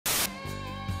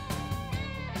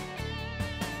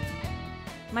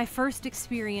My first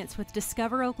experience with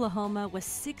Discover Oklahoma was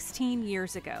 16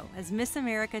 years ago as Miss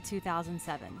America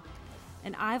 2007,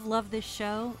 and I've loved this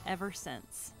show ever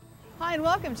since. Hi and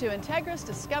welcome to Integris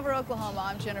Discover Oklahoma.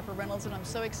 I'm Jennifer Reynolds and I'm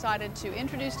so excited to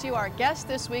introduce to you our guest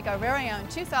this week, our very own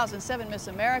 2007 Miss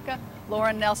America,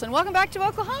 Lauren Nelson. Welcome back to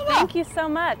Oklahoma. Thank you so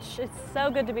much. It's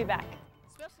so good to be back.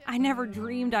 I never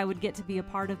dreamed I would get to be a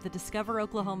part of the Discover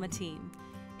Oklahoma team.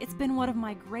 It's been one of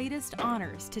my greatest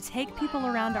honors to take people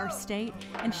around our state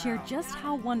and share just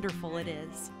how wonderful it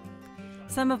is.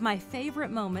 Some of my favorite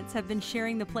moments have been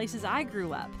sharing the places I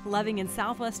grew up, loving in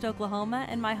Southwest Oklahoma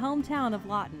and my hometown of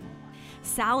Lawton.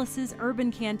 Salas's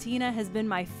Urban Cantina has been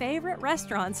my favorite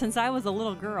restaurant since I was a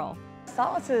little girl.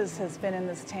 Salas's has been in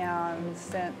this town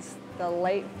since the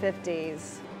late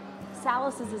 50s.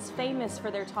 Salas's is famous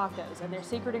for their tacos, and their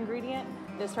secret ingredient,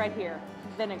 this right here,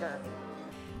 vinegar.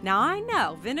 Now I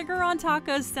know, vinegar on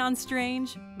tacos sounds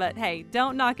strange, but hey,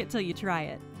 don't knock it till you try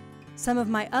it. Some of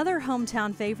my other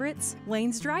hometown favorites,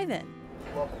 Wayne's Drive-In.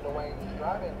 Welcome to Wayne's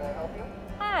Drive-In. May I help you?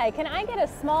 Hi, can I get a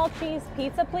small cheese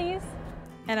pizza, please?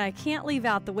 And I can't leave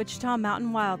out the Wichita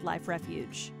Mountain Wildlife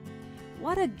Refuge.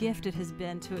 What a gift it has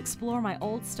been to explore my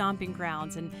old stomping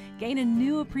grounds and gain a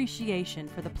new appreciation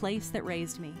for the place that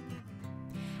raised me.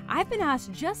 I've been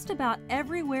asked just about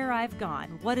everywhere I've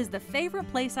gone what is the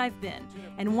favorite place I've been,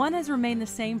 and one has remained the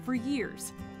same for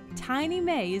years. Tiny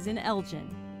Mae's in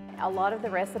Elgin. A lot of the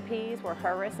recipes were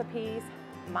her recipes,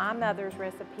 my mother's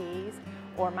recipes,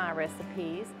 or my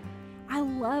recipes. I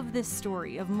love this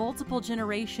story of multiple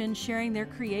generations sharing their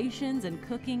creations and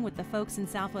cooking with the folks in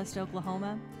Southwest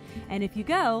Oklahoma. And if you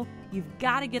go, you've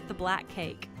got to get the black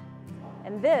cake.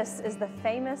 And this is the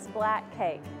famous black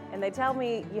cake. And they tell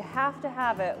me you have to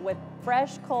have it with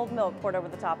fresh cold milk poured over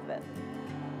the top of it.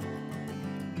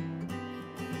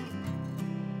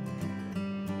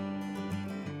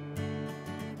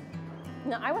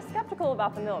 Now, I was skeptical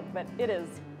about the milk, but it is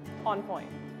on point.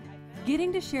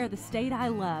 Getting to share the state I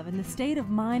love and the state of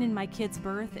mine and my kids'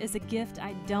 birth is a gift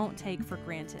I don't take for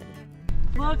granted.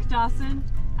 Look, Dawson,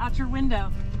 out your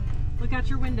window. Look out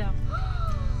your window.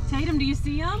 Tatum, do you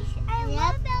see him? I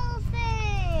love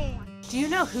elephants. Do you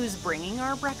know who's bringing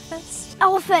our breakfast?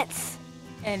 Elephants.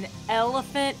 An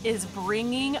elephant is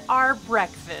bringing our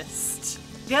breakfast.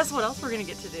 Guess what else we're gonna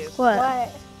get to do?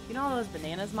 What? You know all those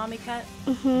bananas Mommy cut?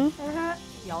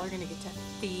 Mm-hmm. Y'all are gonna get to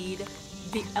feed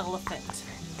the elephant.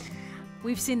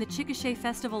 We've seen the Chickasha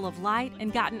Festival of Light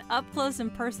and gotten up close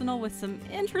and personal with some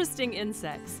interesting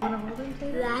insects.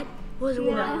 That was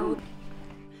wild.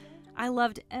 I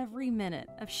loved every minute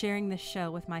of sharing this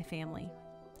show with my family.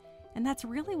 And that's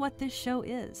really what this show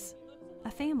is,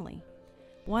 a family.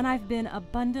 One I've been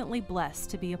abundantly blessed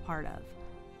to be a part of.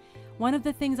 One of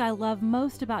the things I love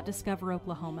most about Discover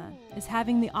Oklahoma is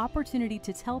having the opportunity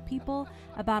to tell people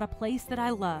about a place that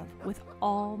I love with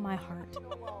all my heart.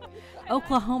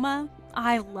 Oklahoma,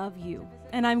 I love you,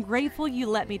 and I'm grateful you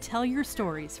let me tell your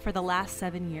stories for the last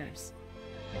 7 years.